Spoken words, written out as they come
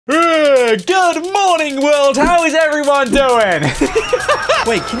Good morning, world. How is everyone doing?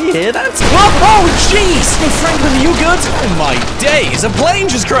 Wait, can you hear that? Oh, jeez. Hey, Franklin, are you good? Oh, my days. A plane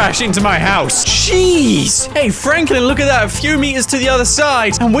just crashed into my house. Jeez. Hey, Franklin, look at that. A few meters to the other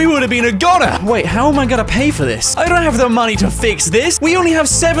side, and we would have been a goner. Wait, how am I gonna pay for this? I don't have the money to fix this. We only have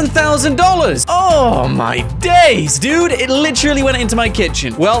 $7,000. Oh, my days, dude. It literally went into my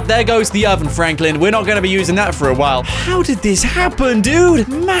kitchen. Well, there goes the oven, Franklin. We're not gonna be using that for a while. How did this happen, dude?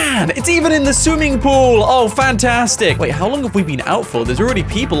 Man, it's even in the swimming pool. Oh, fantastic. Wait, how long have we been out for? There's already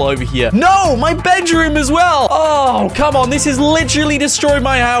people over here. No, my bedroom as well. Oh, come on. This has literally destroyed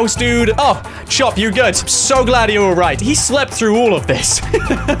my house, dude. Oh, Chop, you good? I'm so glad you were right. He slept through all of this.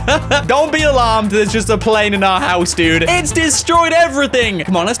 Don't be alarmed. There's just a plane in our house, dude. It's destroyed everything.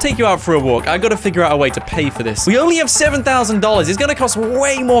 Come on, let's take you out for a walk. I gotta figure out a way to pay for this. We only have $7,000. It's gonna cost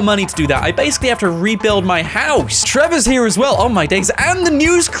way more money to do that. I basically have to rebuild my house. Trevor's here as well. Oh my days. And the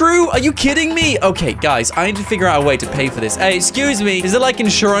news crew? Are you kidding me? Okay, guys, I need to figure out a way to pay for this. Hey, excuse me. Is it like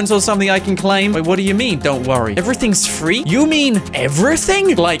insurance or something I can claim? Wait, what do you mean? Don't worry. Everything's free? You mean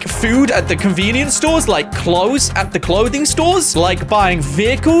everything? Like food at the convenience stores? Like clothes at the clothing stores? Like buying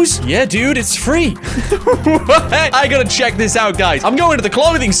vehicles? Yeah, dude, it's free. I gotta check this out, guys. I'm going to the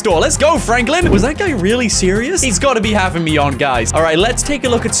clothing store. Let's go, Franklin. Was that guy really serious? He's got to be having me on, guys. All right, let's take a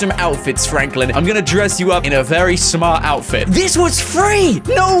look at some outfits, Franklin. I'm gonna dress you up in a very smart outfit. This was free!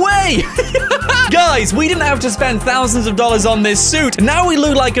 No way! Guys, we didn't have to spend thousands of dollars on this suit. Now we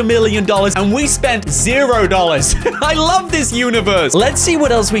look like $1 million, and we spent $0. I love this universe. Let's see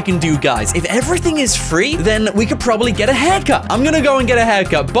what else we can do, guys. If everything is free, then we could probably get a haircut. I'm gonna go and get a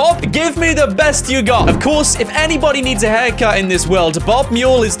haircut. Bob, give me the best you got. Of course, if anybody needs a haircut in this world, Bob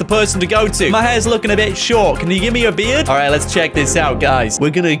Mule is the person to go to. My hair's looking a bit short. Can you give me a beard? All right, let's check this out, guys.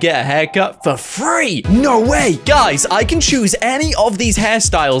 We're gonna get a haircut for free. No way. Guys, I can choose any of these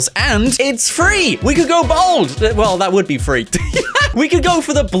hairstyles, and it's free. We could go bald. Well, that would be free. We could go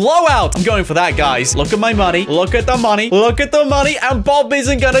for the blowout. I'm going for that, guys. Look at my money. Look at the money. Look at the money. And Bob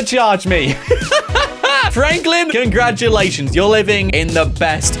isn't gonna charge me. Franklin, congratulations. You're living in the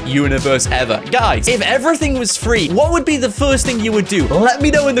best universe ever. Guys, if everything was free, what would be the first thing you would do? Let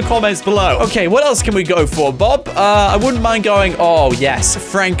me know in the comments below. Okay, what else can we go for, Bob? I wouldn't mind going... Oh, yes.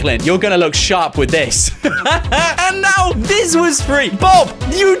 Franklin, you're gonna look sharp with this. And now, this was free. Bob,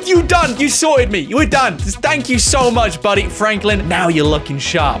 you done. You sorted me. You were done. Thank you so much, buddy. Franklin, now you're looking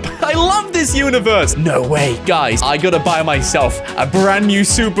sharp. I love this universe. No way. Guys, I gotta buy myself a brand new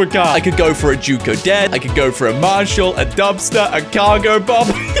supercar. I could go for a Juco Dead. I could go for a Marshall, a Dubster, a Cargo Bob,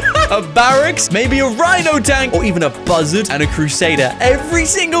 a Barracks, maybe a Rhino Tank, or even a Buzzard and a Crusader. Every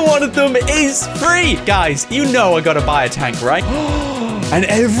single one of them is free. Guys, you know I gotta buy a tank, right? And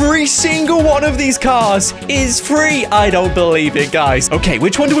every single one of these cars is free. I don't believe it, guys. Okay,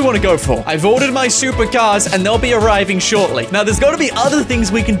 which one do we want to go for? I've ordered my supercars, and they'll be arriving shortly. Now, there's got to be other things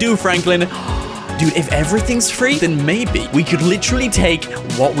we can do, Franklin. Dude, if everything's free, then maybe we could literally take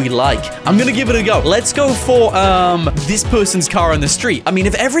what we like. I'm gonna give it a go. Let's go for, this person's car on the street. I mean,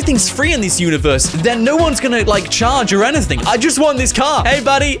 if everything's free in this universe, then no one's gonna, like, charge or anything. I just want this car. Hey,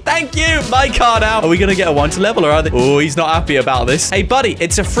 buddy. Thank you. My car now. Are we gonna get a wanted level, or are they? Oh, he's not happy about this. Hey, buddy.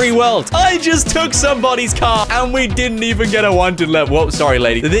 It's a free world. I just took somebody's car, and we didn't even get a wanted level. Whoa, sorry,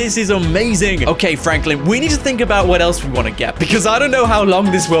 lady. This is amazing. Okay, Franklin, we need to think about what else we want to get, because I don't know how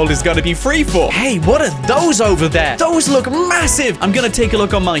long this world is gonna be free for. Hey, what are those over there? Those look massive. I'm gonna take a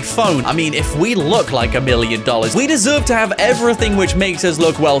look on my phone. I mean, if we look like $1 million, we deserve to have everything which makes us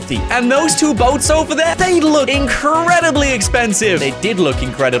look wealthy. And those two boats over there, they look incredibly expensive. They did look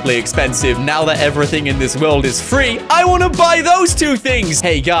incredibly expensive. Now that everything in this world is free, I want to buy those two things.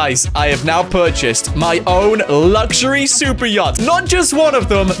 Hey, guys, I have now purchased my own luxury super yacht. Not just one of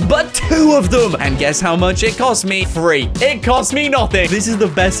them, but two of them. And guess how much it cost me? Free. It cost me nothing. This is the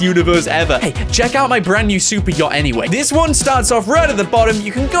best universe ever. Hey, check out my brand new super yacht anyway. This one starts off right at the bottom.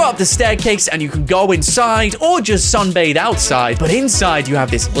 You can go up the staircase and you can go inside or just sunbathe outside. But inside you have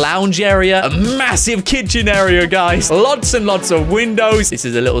this lounge area, a massive kitchen area, guys. Lots and lots of windows. This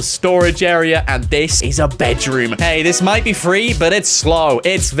is a little storage area, and this is a bedroom. Hey, this might be free, but it's slow.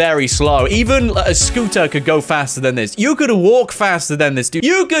 It's very slow. Even a scooter could go faster than this. You could walk faster than this, dude.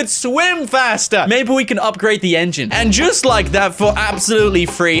 You could swim faster. Maybe we can upgrade the engine. And just like that, for absolutely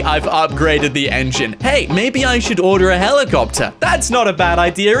free, I've upgraded the the engine. Hey, maybe I should order a helicopter. That's not a bad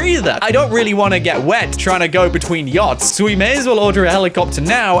idea either. I don't really want to get wet trying to go between yachts, so we may as well order a helicopter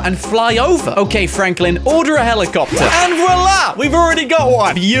now and fly over. Okay, Franklin, order a helicopter. And voila! We've already got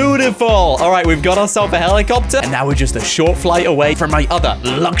one. Beautiful. All right, we've got ourselves a helicopter, and now we're just a short flight away from my other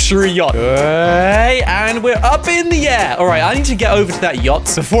luxury yacht. Hey, and we're up in the air. All right, I need to get over to that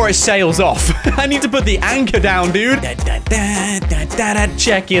yacht before it sails off. I need to put the anchor down, dude.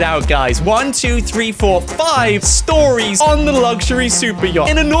 Check it out, guys. 1, 2, 3, 4, 5 stories on the luxury super yacht.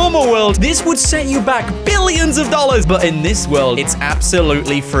 In a normal world, this would set you back billions of dollars, but in this world, it's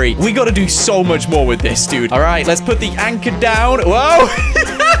absolutely free. We got to do so much more with this, dude. All right, let's put the anchor down. Whoa.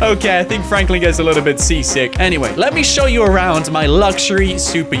 Okay, I think Franklin gets a little bit seasick. Anyway, let me show you around my luxury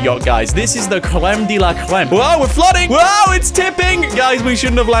super yacht, guys. This is the creme de la creme. Whoa, we're flooding. Whoa, it's tipping. Guys, we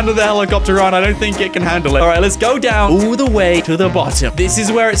shouldn't have landed the helicopter on. I don't think it can handle it. All right, let's go down all the way to the bottom. This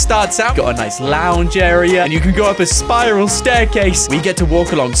is where it starts out. Got a nice lounge area, and you can go up a spiral staircase. We get to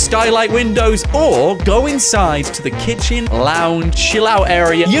walk along skylight windows or go inside to the kitchen, lounge, chill out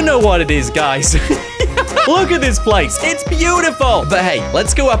area. You know what it is, guys. Look at this place. It's beautiful. But hey,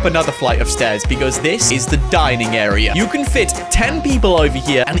 let's go up another flight of stairs because this is the dining area. You can fit 10 people over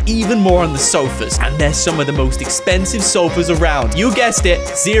here and even more on the sofas. And they're some of the most expensive sofas around. You guessed it,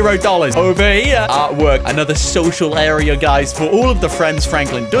 $0. Over here, artwork. Another social area, guys, for all of the friends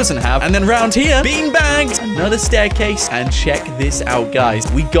Franklin doesn't have. And then round here, bean bags, another staircase. And check this out, guys.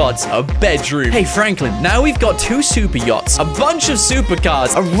 We got a bedroom. Hey, Franklin, now we've got 2 super yachts, a bunch of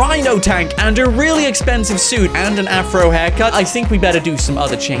supercars, a rhino tank, and a really expensive suit and an afro haircut. I think we better do some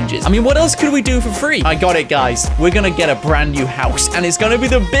other changes. I mean, what else could we do for free? I got it, guys. We're gonna get a brand new house, and it's gonna be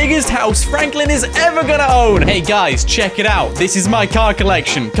the biggest house Franklin is ever gonna own. Hey, guys, check it out. This is my car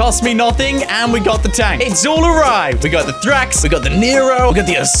collection. Cost me nothing, and we got the tank. It's all arrived. We got the Thrax, we got the Nero, we got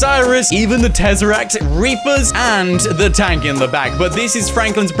the Osiris, even the Tesseract, Reapers, and the tank in the back. But this is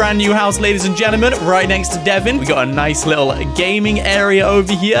Franklin's brand new house, ladies and gentlemen, right next to Devin. We got a nice little gaming area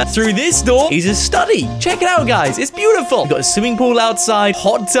over here. Through this door is a study. Check it out, guys. It's beautiful. We got a swimming pool outside,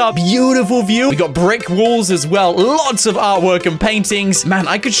 hot tub, beautiful view. We got brick walls as well. Lots of artwork and paintings. Man,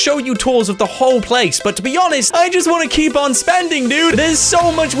 I could show you tours of the whole place, but to be honest, I just want to keep on spending, dude. There's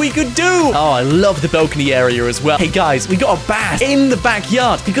so much we could do. Oh, I love the balcony area as well. Hey, guys, we got a bath in the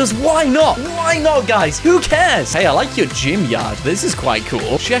backyard because why not? Why not, guys? Who cares? Hey, I like your gym yard. This is quite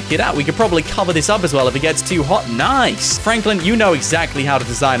cool. Check it out. We could probably cover this up as well if it gets too hot. Nice. Franklin, you know exactly how to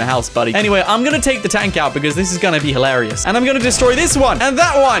design a house, buddy. Anyway, I'm going to take the tank out because this is going to be hilarious. And I'm going to destroy this one and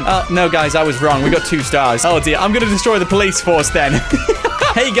that one. No, guys, I was wrong. We got 2 stars. Oh, dear. I'm going to destroy the police force then.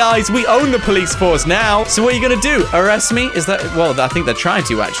 Hey, guys, we own the police force now. So what are you going to do? Arrest me? Is that... Well, I think they're trying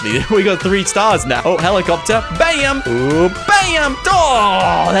to, actually. We got 3 stars now. Oh, helicopter. Bam. Ooh, bam.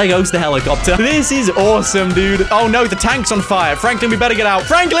 Oh, there goes the helicopter. This is awesome, dude. Oh, no, the tank's on fire. Franklin, we better get out.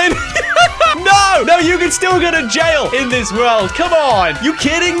 Franklin! No, you can still go to jail in this world. Come on. You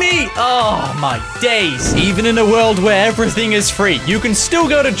kidding me? Oh, my days. Even in a world where everything is free, you can still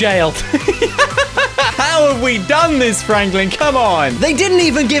go to jail. How have we done this, Franklin? Come on. They didn't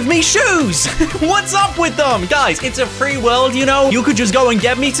even give me shoes. What's up with them? Guys, it's a free world, you know? You could just go and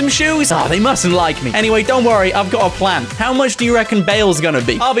get me some shoes. Oh, they mustn't like me. Anyway, don't worry. I've got a plan. How much do you reckon bail's gonna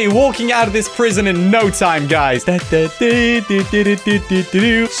be? I'll be walking out of this prison in no time, guys. So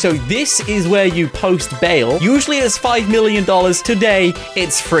this is where you post bail. Usually it's $5 million. Today,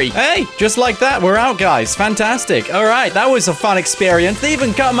 it's free. Hey, just like that, we're out, guys. Fantastic. All right, that was a fun experience. They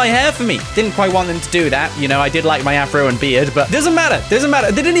even cut my hair for me. Didn't quite want them to do that. You know, I did like my afro and beard, but doesn't matter. Doesn't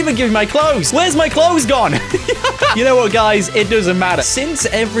matter. They didn't even give me my clothes. Where's my clothes gone? You know what, guys? It doesn't matter. Since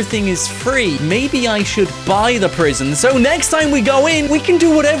everything is free, maybe I should buy the prison. So next time we go in, we can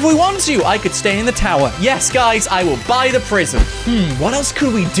do whatever we want to. I could stay in the tower. Yes, guys, I will buy the prison. What else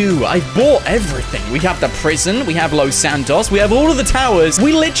could we do? I bought everything. We have the prison. We have Los Santos. We have all of the towers.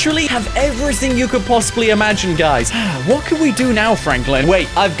 We literally have everything you could possibly imagine, guys. What could we do now, Franklin? Wait,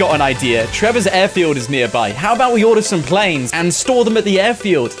 I've got an idea. Trevor's airfield is nearby. How about we order some planes and store them at the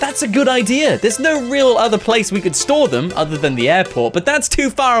airfield? That's a good idea. There's no real other place we could store them other than the airport, but that's too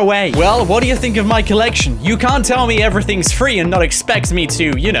far away. Well, what do you think of my collection? You can't tell me everything's free and not expect me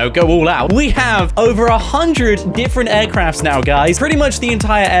to, you know, go all out. We have over 100 different aircrafts now, guys. Pretty much the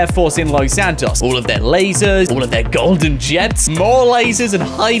entire Air Force in Los Santos. All of their lasers, all of their golden jets, more lasers and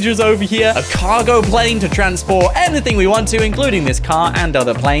hydras over here, a cargo plane to transport anything we want to, including this car and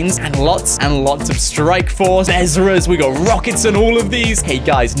other planes, and lots of strike force, Bezeras. We got rockets and all of these. Hey,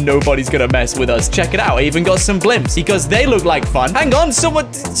 guys, nobody's gonna mess with us. Check it out. I even got some blimps because they look like fun. Hang on, someone...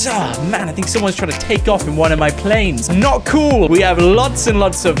 Oh, man, I think someone's trying to take off in one of my planes. Not cool. We have lots and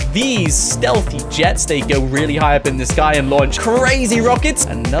lots of these stealthy jets. They go really high up in the sky and launch crazy rockets.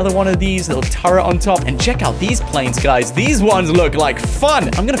 Another one of these, little turret on top. And check out these planes, guys. These ones look like fun.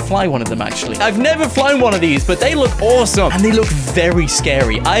 I'm gonna fly one of them, actually. I've never flown one of these, but they look awesome. And they look very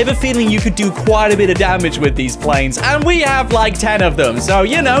scary. I have a feeling you could do quite a bit of damage with these planes. And we have like 10 of them. So,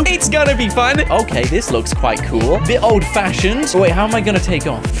 you know, it's gonna be fun. Okay, this looks quite cool. Bit old-fashioned. Oh, wait, how am I gonna take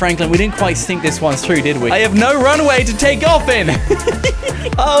off? Franklin, we didn't quite think this one through, did we? I have no runway to take off in.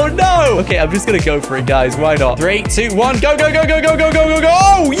 Oh, no. Okay, I'm just gonna go for it, guys. Why not? 3, 2, 1, go, go, go, go, go, go, go, go, go.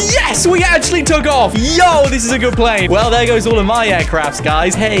 Oh, yes, we actually took off. Yo, this is a good plane. Well, there goes all of my aircrafts,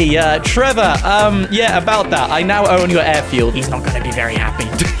 guys. Hey, Trevor, yeah, about that. I now own your airfield. He's not gonna be very happy.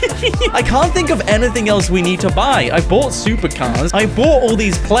 I can't think of anything else we need to buy. I bought supercars. I bought all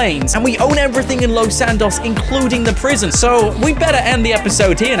these planes. And we own everything in Los Santos, including the prison. So we better end the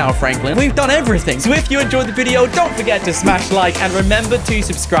episode here now, Franklin. We've done everything. So if you enjoyed the video, don't forget to smash like and remember to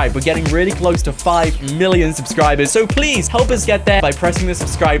subscribe. We're getting really close to 5 million subscribers. So please help us get there by pressing the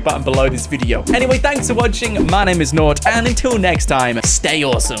subscribe button below this video. Anyway, thanks for watching. My name is Nought. And until next time, stay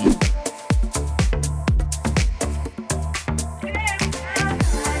awesome.